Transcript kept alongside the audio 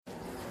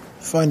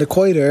Find a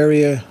quiet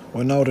area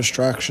with no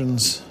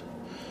distractions.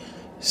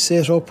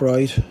 Sit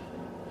upright,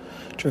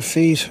 with your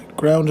feet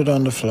grounded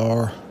on the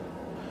floor,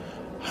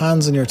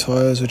 hands on your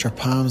thighs with your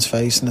palms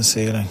facing the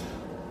ceiling.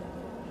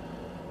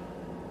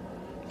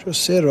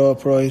 Just sit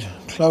upright,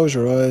 close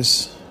your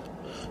eyes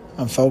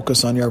and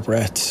focus on your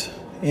breath,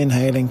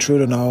 inhaling through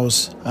the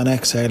nose and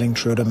exhaling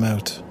through the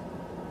mouth.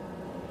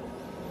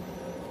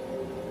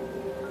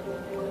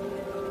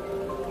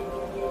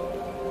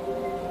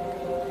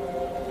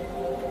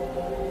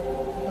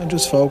 And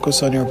just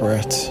focus on your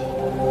breath.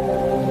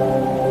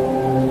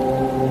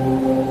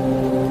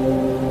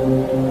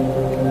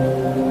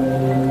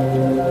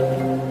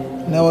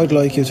 Now I'd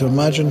like you to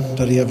imagine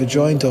that you have a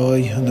joint eye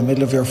in the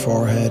middle of your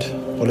forehead,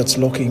 but it's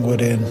looking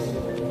within,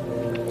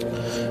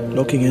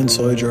 looking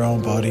inside your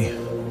own body.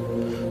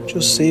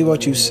 Just see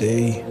what you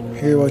see,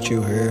 hear what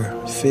you hear,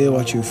 feel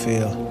what you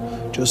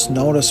feel. Just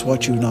notice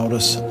what you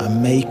notice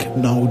and make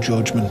no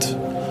judgment.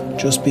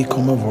 Just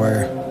become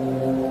aware.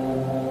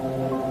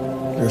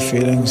 Your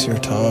feelings, your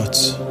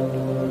thoughts,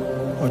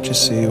 what you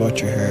see, what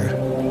you hear.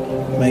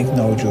 Make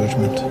no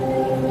judgment.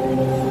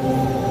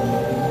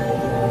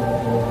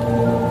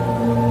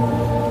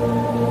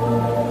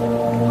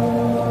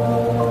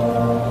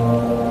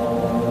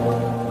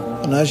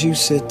 And as you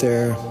sit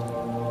there,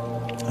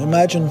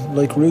 imagine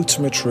like roots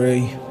from a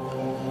tree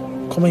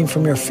coming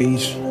from your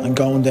feet and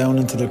going down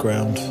into the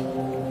ground.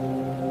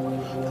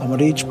 And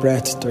with each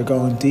breath, they're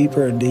going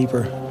deeper and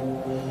deeper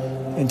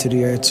into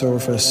the earth's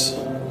surface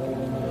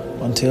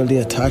until they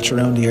attach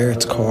around the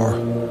earth's core,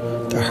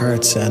 the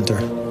heart center,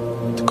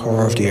 the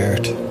core of the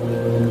earth.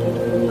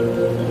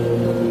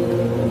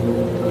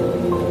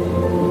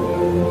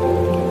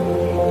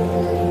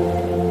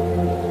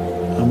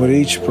 And with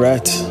each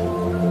breath,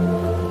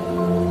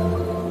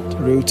 the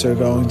roots are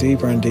going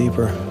deeper and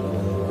deeper,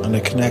 and the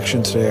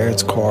connection to the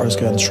earth's core is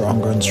getting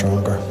stronger and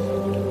stronger.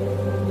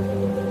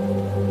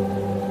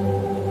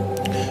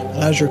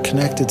 And as you're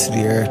connected to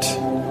the earth,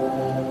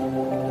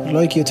 I'd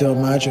like you to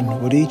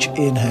imagine with each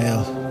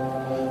inhale,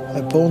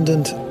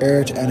 abundant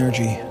earth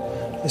energy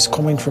is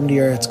coming from the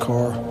earth's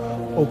core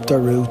up the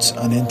roots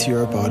and into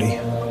your body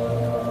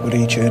with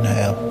each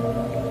inhale.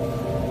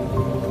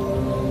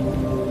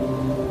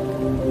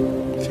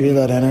 Feel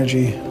that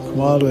energy come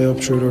all the way up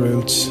through the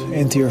roots,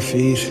 into your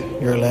feet,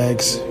 your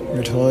legs,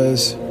 your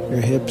thighs,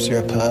 your hips,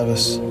 your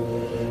pelvis,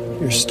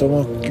 your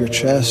stomach, your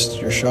chest,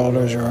 your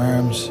shoulders, your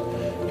arms,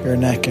 your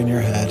neck and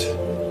your head.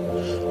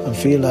 And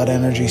feel that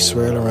energy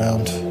swirl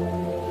around.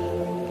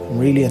 And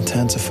really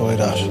intensify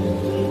that.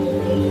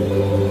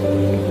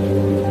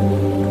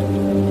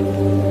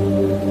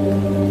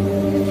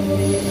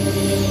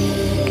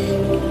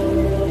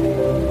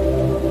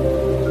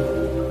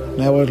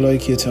 Now I'd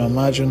like you to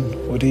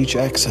imagine with each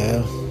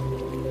exhale,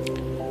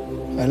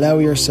 allow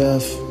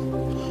yourself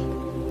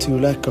to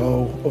let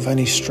go of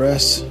any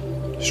stress,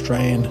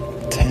 strain,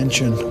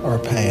 tension or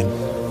pain.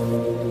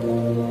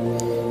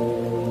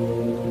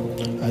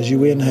 As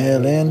you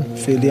inhale in,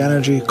 feel the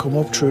energy come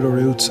up through the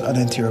roots and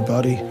into your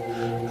body.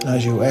 And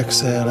as you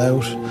exhale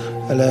out,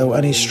 allow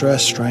any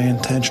stress, strain,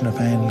 tension or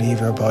pain leave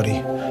your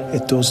body.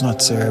 It does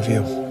not serve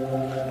you.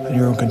 And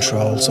you're in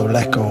control, so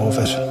let go of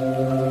it.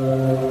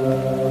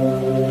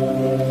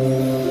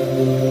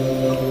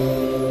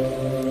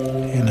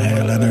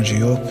 Inhale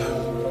energy up.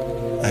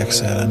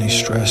 Exhale any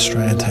stress,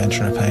 strain,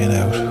 tension or pain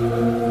out.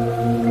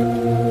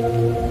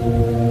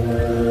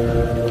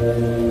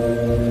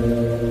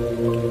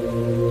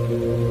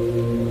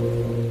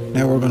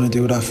 Now we're going to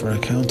do that for a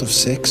count of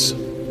 6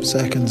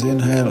 seconds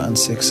inhale and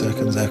 6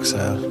 seconds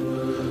exhale.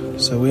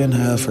 So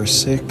inhale for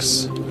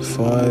 6,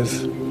 5,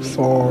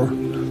 4,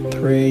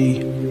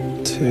 3,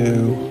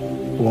 2,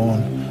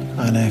 1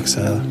 and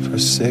exhale for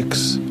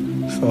 6,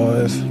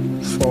 5,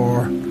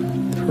 4,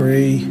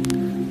 3,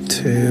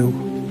 2,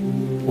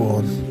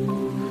 1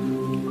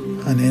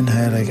 and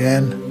inhale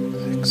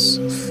again 6,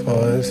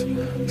 5,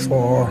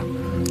 4,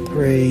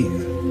 3,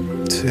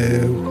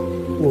 2,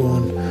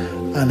 1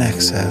 and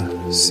exhale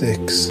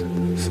 6,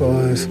 5,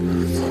 4,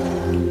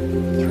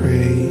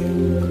 3,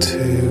 2,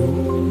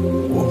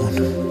 1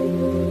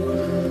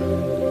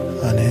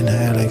 and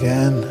inhale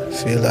again.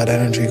 Feel that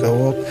energy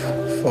go up.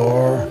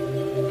 4,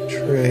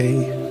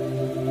 3,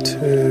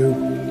 2,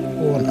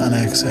 1 and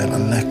exhale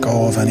and let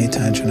go of any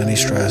tension, any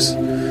stress. 3,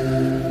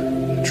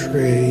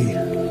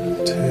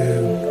 2,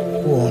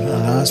 1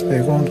 and last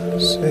big one.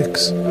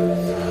 6,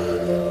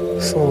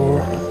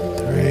 4,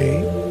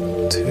 3,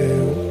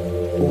 2,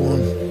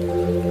 1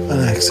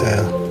 and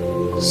exhale.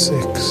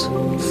 6,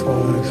 5,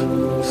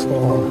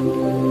 4,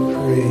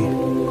 3,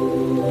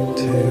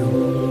 2,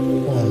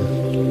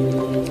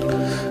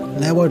 1.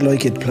 Now I'd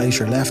like you to place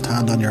your left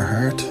hand on your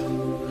heart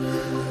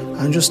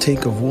and just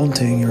think of one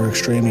thing you're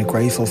extremely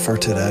grateful for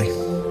today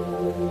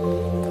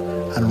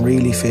and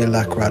really feel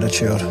that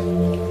gratitude.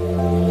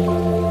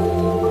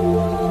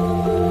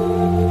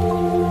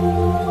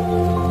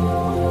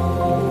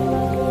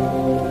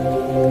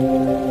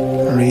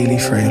 Really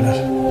feel it.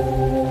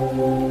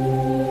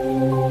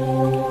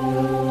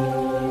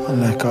 And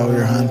let go of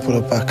your hand, put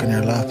put it back in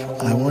your lap,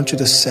 and I want you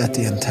to set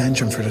the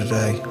intention for the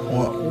day.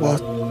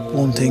 What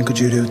one thing could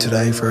you do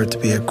today for it to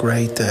be a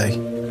great day?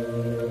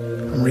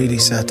 And really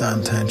set that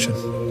intention.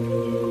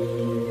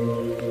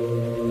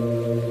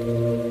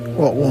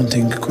 What one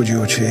thing could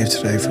you achieve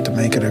today for to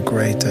make it a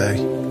great day?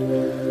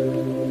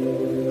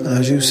 And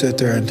as you sit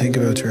there and think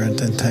about your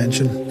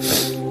intention,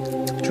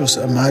 just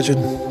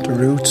imagine the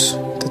roots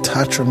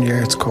detach from the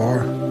earth's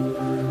core,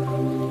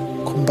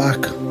 come back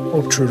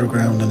up through the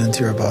ground and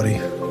into your body.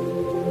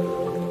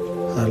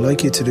 And I'd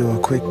like you to do a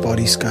quick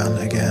body scan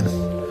again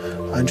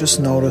and just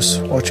notice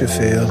what you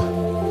feel,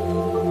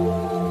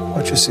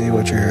 what you see,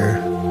 what you hear,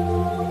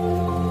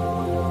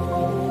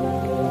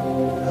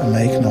 and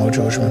make no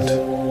judgment.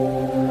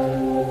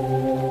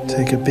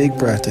 Take a big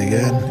breath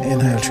again,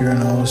 inhale through your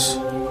nose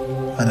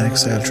and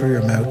exhale through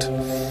your mouth.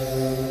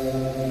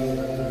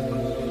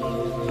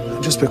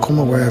 And just become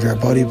aware of your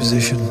body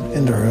position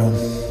in the room.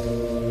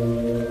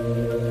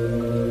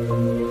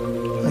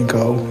 And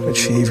go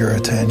achieve your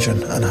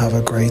attention and have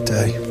a great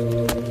day.